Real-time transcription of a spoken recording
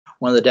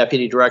one of the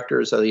deputy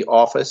directors of the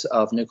Office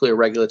of Nuclear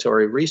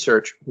Regulatory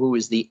Research, who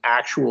is the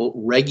actual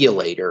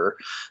regulator.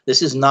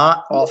 This is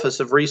not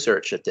Office of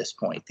Research at this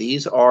point.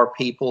 These are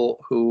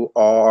people who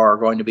are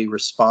going to be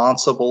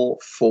responsible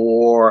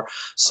for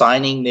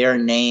signing their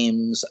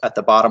names at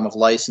the bottom of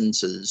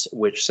licenses,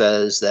 which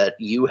says that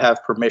you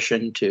have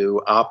permission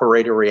to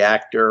operate a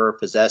reactor,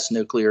 possess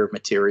nuclear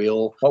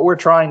material. What we're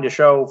trying to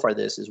show for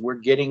this is we're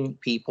getting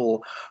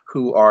people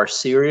who are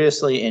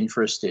seriously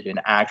interested in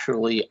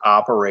actually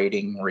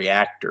operating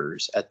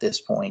reactors at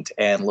this point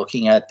and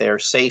looking at their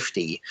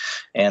safety.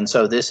 And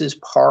so this is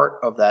part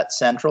of that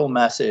central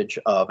message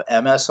of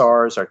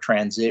MSRs are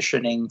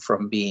transitioning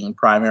from being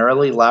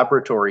primarily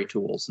laboratory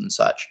tools and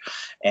such,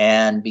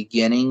 and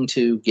beginning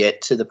to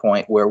get to the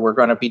point where we're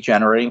going to be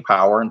generating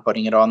power and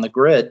putting it on the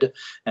grid,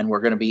 and we're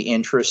going to be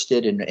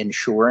interested in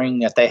ensuring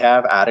that they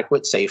have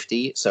adequate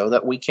safety so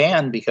that we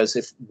can, because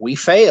if we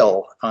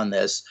fail on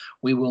this,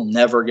 we will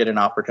never get an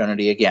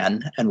opportunity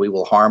again, and we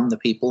will harm the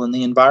people in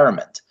the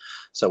environment.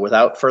 So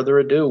without further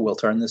ado, we'll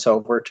turn this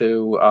over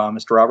to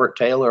Mr. Robert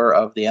Taylor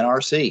of the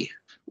NRC.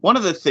 One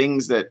of the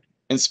things that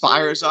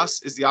inspires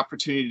us is the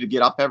opportunity to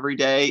get up every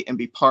day and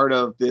be part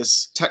of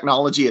this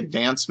technology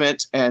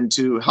advancement and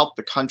to help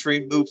the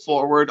country move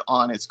forward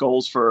on its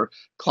goals for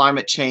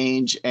climate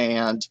change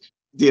and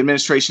the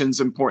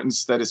administration's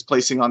importance that it's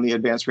placing on the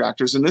advanced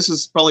reactors. And this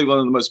is probably one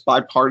of the most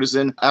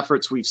bipartisan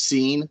efforts we've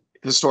seen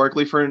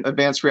historically for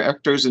advanced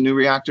reactors and new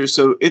reactors.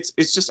 So it's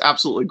just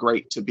absolutely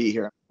great to be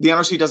here. The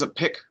NRC doesn't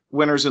pick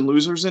winners and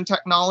losers in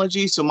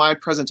technology, so my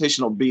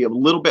presentation will be a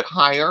little bit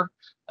higher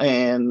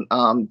and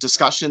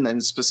discussion than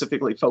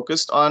specifically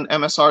focused on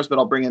MSRs, but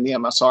I'll bring in the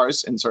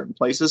MSRs in certain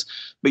places.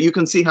 But you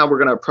can see how we're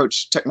going to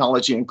approach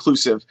technology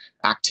inclusive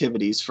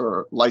activities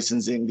for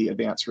licensing the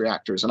advanced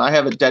reactors. And I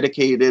have a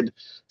dedicated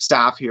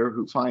staff here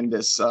who find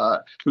this,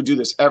 who do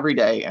this every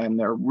day, and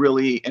they're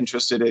really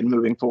interested in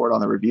moving forward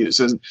on the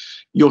reviews. And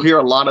you'll hear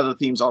a lot of the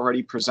themes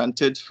already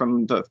presented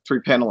from the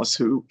three panelists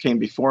who came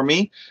before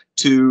me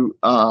to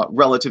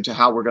relative to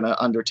how we're going to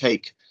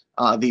undertake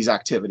these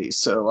activities.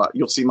 So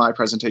you'll see my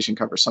presentation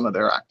cover some of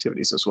their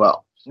activities as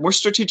well. We're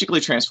strategically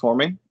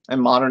transforming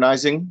and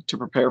modernizing to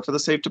prepare for the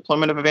safe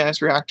deployment of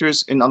advanced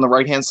reactors. And on the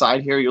right-hand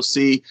side here, you'll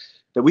see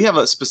that we have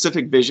a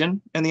specific vision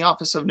in the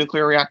Office of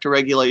Nuclear Reactor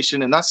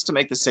Regulation, and that's to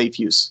make the safe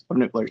use of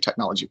nuclear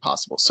technology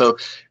possible. So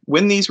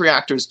when these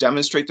reactors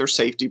demonstrate their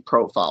safety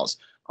profiles,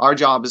 our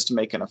job is to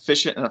make an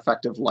efficient and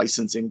effective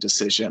licensing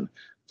decision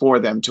for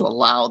them to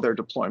allow their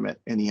deployment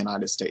in the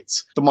United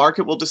States. The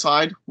market will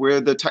decide where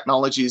the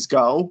technologies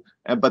go,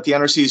 but the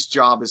NRC's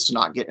job is to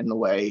not get in the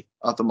way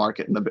of the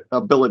market and the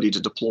ability to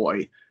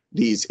deploy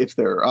these if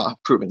they're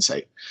proven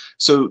safe.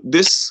 So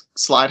this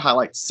slide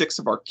highlights 6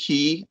 of our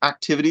key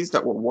activities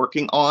that we're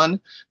working on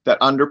that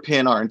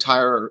underpin our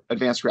entire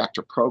advanced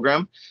reactor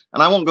program.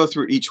 And I won't go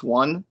through each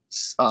one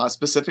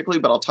specifically,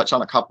 but I'll touch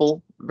on a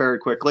couple very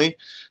quickly.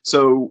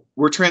 So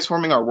we're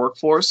transforming our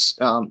workforce.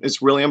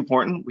 It's really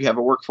important. We have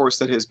a workforce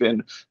that has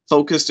been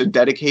focused and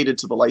dedicated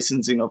to the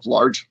licensing of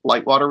large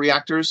light water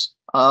reactors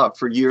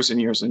for years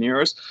and years and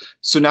years.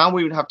 So now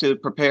we would have to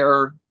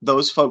prepare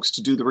those folks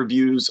to do the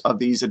reviews of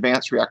these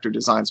advanced reactor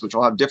designs, which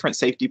will have different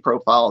safety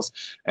profiles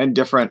and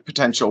different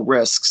potential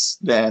risks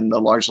than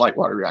the large light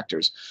water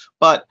reactors.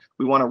 But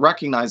we want to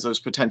recognize those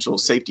potential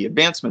safety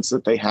advancements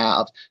that they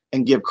have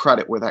and give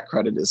credit where that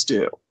credit is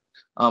due.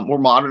 We're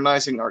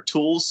modernizing our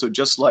tools. So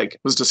just like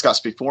was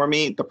discussed before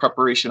me, the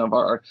preparation of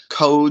our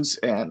codes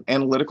and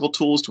analytical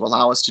tools to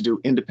allow us to do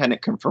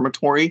independent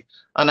confirmatory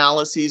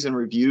analyses and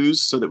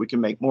reviews so that we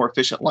can make more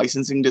efficient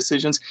licensing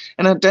decisions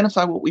and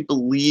identify what we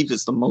believe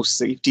is the most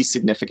safety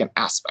significant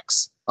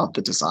aspects of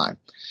the design.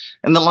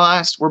 And the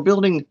last, we're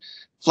building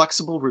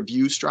flexible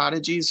review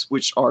strategies,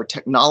 which are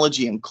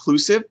technology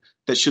inclusive,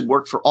 that should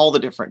work for all the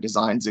different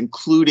designs,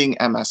 including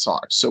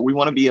MSR. So we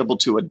want to be able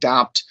to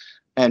adapt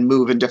and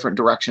move in different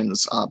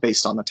directions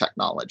based on the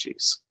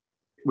technologies.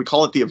 We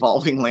call it the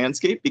evolving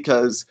landscape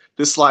because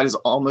this slide is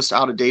almost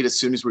out of date as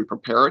soon as we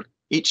prepare it.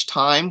 Each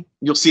time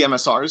you'll see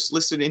MSRs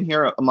listed in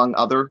here among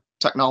other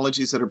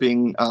technologies that are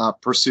being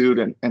pursued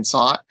and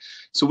sought.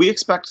 So we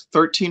expect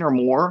 13 or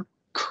more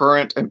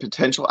current and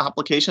potential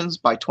applications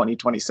by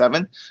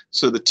 2027.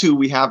 So the 2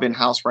 we have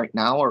in-house right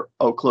now are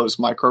Oklo's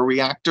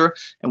microreactor,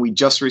 and we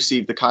just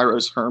received the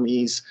Kairos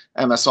Hermes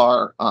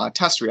MSR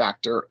test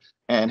reactor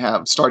and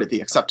have started the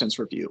acceptance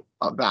review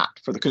of that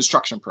for the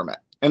construction permit.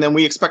 And then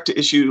we expect to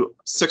issue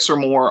 6 or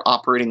more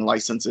operating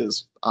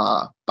licenses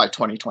by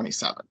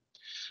 2027.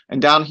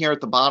 And down here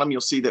at the bottom,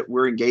 you'll see that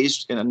we're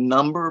engaged in a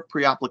number of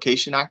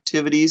pre-application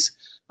activities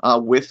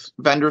with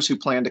vendors who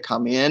plan to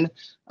come in.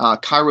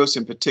 Kairos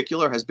in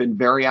particular has been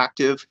very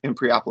active in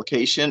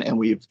pre-application, and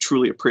we've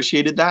truly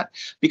appreciated that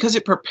because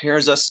it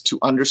prepares us to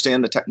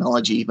understand the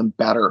technology even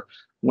better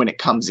when it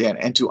comes in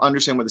and to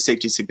understand where the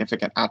safety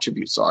significant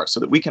attributes are so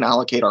that we can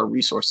allocate our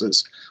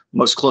resources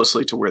most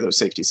closely to where those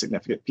safety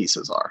significant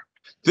pieces are.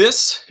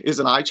 This is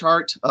an eye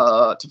chart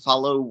to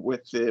follow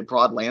with the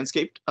broad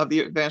landscape of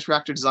the advanced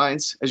reactor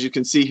designs. As you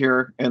can see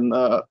here in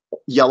the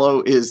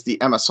yellow is the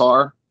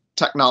MSR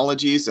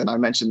technologies, and I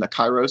mentioned the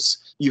Kairos.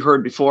 You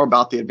heard before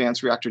about the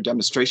Advanced Reactor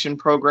Demonstration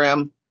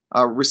Program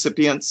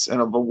recipients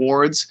and of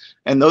awards,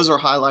 and those are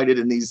highlighted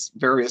in these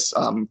various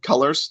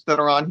colors that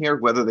are on here,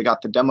 whether they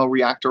got the Demo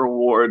Reactor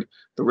Award,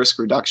 the Risk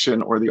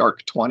Reduction, or the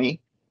ARC-20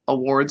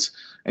 awards.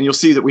 And you'll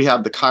see that we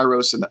have the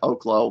Kairos and the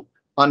Oklo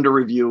under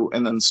review,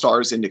 and then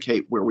stars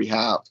indicate where we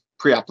have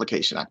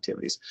pre-application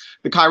activities.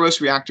 The Kairos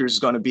reactor is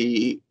going to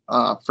be,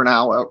 for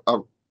now, a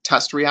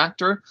test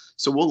reactor.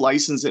 So we'll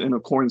license it in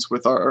accordance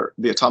with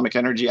the Atomic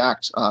Energy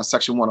Act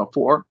Section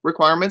 104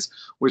 requirements,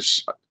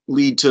 which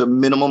lead to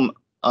minimum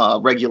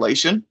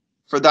regulation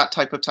for that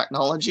type of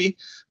technology,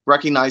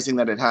 recognizing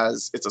that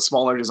it's a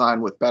smaller design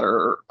with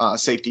better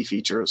safety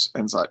features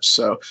and such.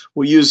 So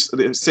we'll use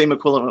the same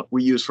equivalent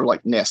we use for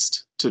like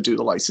NIST to do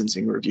the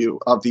licensing review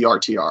of the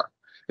RTR.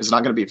 It's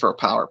not going to be for a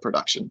power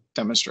production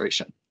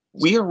demonstration.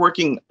 We are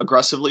working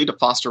aggressively to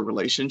foster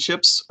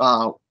relationships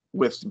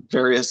with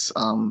various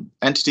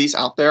entities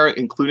out there,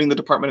 including the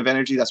Department of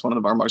Energy. That's one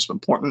of our most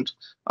important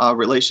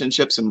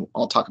relationships, and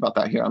I'll talk about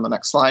that here on the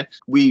next slide.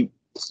 We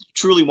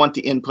truly want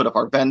the input of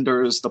our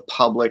vendors, the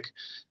public,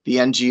 the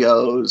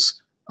NGOs,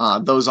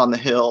 those on the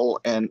Hill,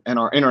 and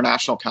our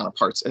international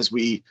counterparts as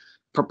we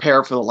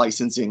prepare for the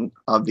licensing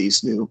of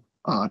these new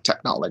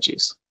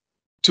technologies.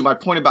 To my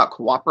point about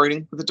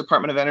cooperating with the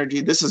Department of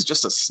Energy, this is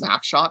just a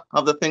snapshot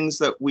of the things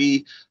that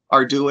we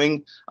are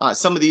doing.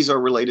 Some of these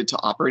are related to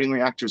operating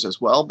reactors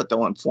as well, but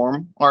they'll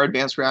inform our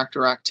advanced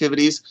reactor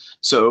activities.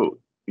 So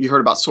you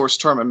heard about source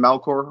term and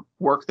MELCOR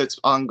work that's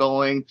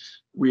ongoing.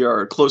 We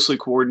are closely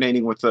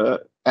coordinating with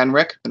the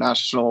NRC, the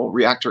National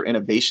Reactor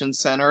Innovation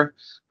Center.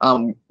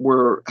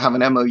 We're have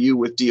an MOU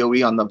with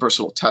DOE on the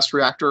versatile test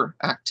reactor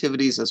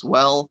activities as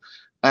well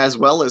as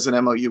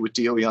an MOU with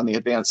DOE on the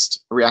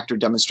Advanced Reactor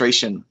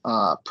Demonstration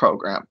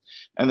Program.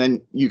 And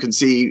then you can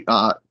see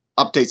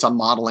updates on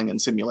modeling and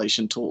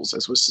simulation tools,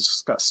 as was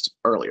discussed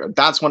earlier.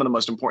 That's one of the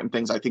most important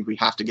things I think we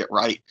have to get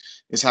right,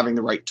 is having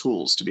the right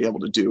tools to be able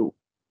to do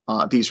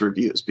these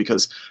reviews,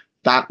 because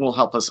that will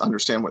help us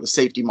understand where the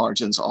safety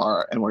margins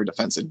are and where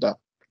defense in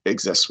depth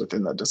exists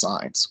within the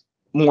designs.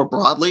 More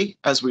broadly,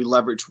 as we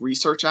leverage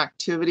research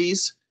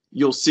activities,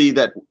 you'll see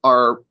that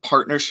our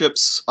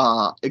partnerships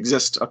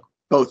exist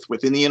both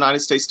within the United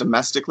States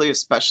domestically,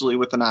 especially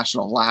with the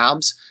national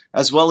labs,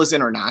 as well as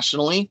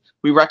internationally.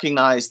 We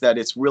recognize that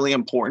it's really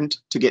important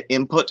to get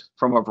input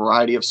from a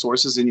variety of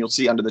sources, and you'll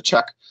see under the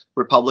Czech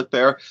Republic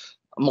there,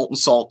 molten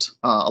salt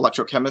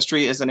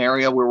electrochemistry is an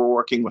area where we're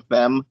working with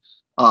them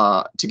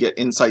to get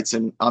insights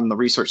on the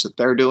research that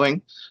they're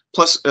doing,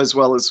 plus as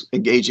well as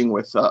engaging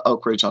with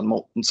Oak Ridge on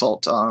molten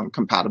salt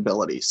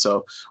compatibility.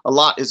 So a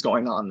lot is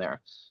going on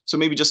there. So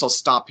maybe just I'll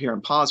stop here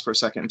and pause for a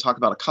second and talk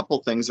about a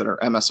couple things that are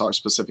MSR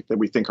specific that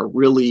we think are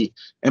really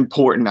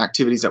important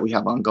activities that we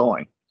have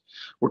ongoing.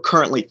 We're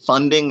currently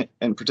funding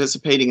and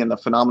participating in the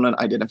phenomenon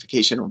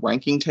identification and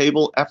ranking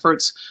table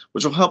efforts,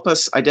 which will help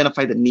us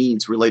identify the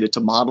needs related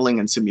to modeling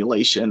and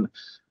simulation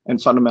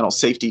and fundamental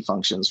safety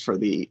functions for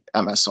the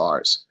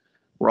MSRs.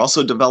 We're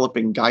also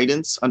developing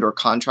guidance under a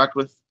contract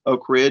with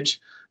Oak Ridge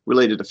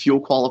related to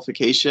fuel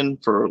qualification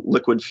for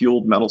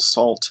liquid-fueled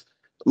salt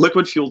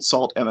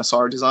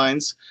MSR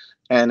designs,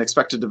 and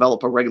expect to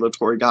develop a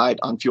regulatory guide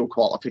on fuel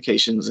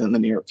qualifications in the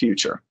near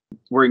future.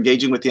 We're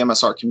engaging with the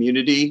MSR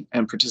community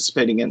and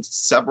participating in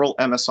several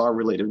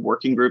MSR-related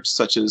working groups,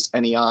 such as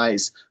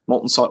NEI's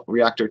Molten Salt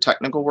Reactor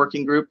Technical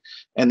Working Group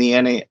and the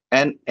ANS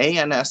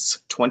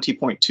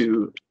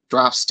 20.2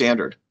 Draft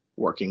Standard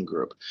Working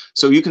Group.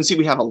 So you can see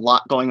we have a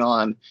lot going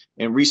on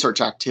in research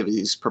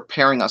activities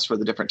preparing us for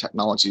the different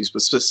technologies,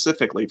 but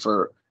specifically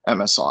for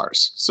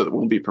MSRs, so that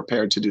we'll be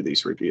prepared to do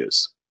these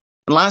reviews.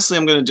 And lastly,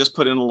 I'm going to just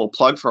put in a little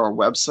plug for our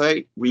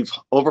website. We've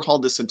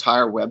overhauled this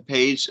entire web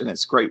page, and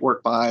it's great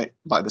work by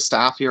the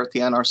staff here at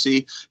the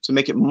NRC to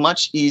make it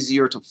much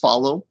easier to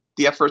follow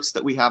the efforts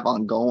that we have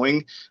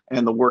ongoing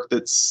and the work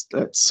that's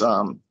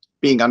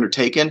being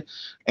undertaken.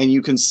 And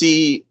you can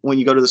see when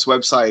you go to this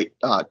website,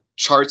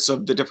 charts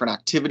of the different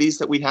activities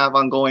that we have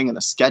ongoing and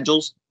the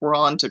schedules we're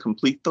on to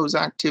complete those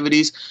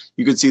activities.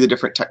 You can see the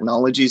different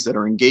technologies that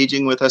are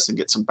engaging with us and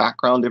get some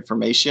background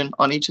information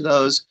on each of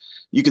those.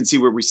 You can see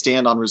where we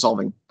stand on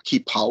resolving key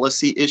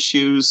policy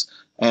issues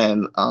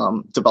and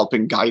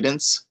developing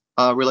guidance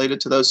related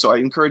to those. So I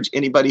encourage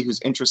anybody who's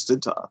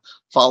interested to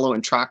follow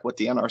and track what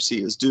the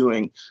NRC is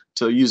doing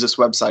to use this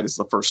website as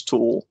the first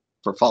tool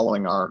for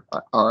following our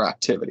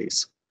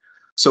activities.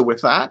 So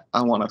with that,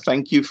 I want to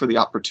thank you for the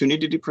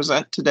opportunity to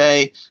present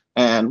today,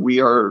 and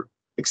we are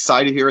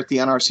excited here at the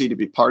NRC to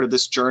be part of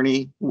this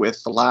journey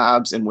with the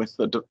labs and with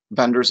the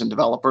vendors and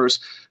developers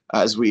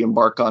as we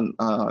embark on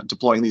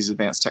deploying these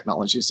advanced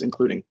technologies,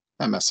 including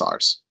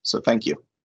MSRs. So thank you.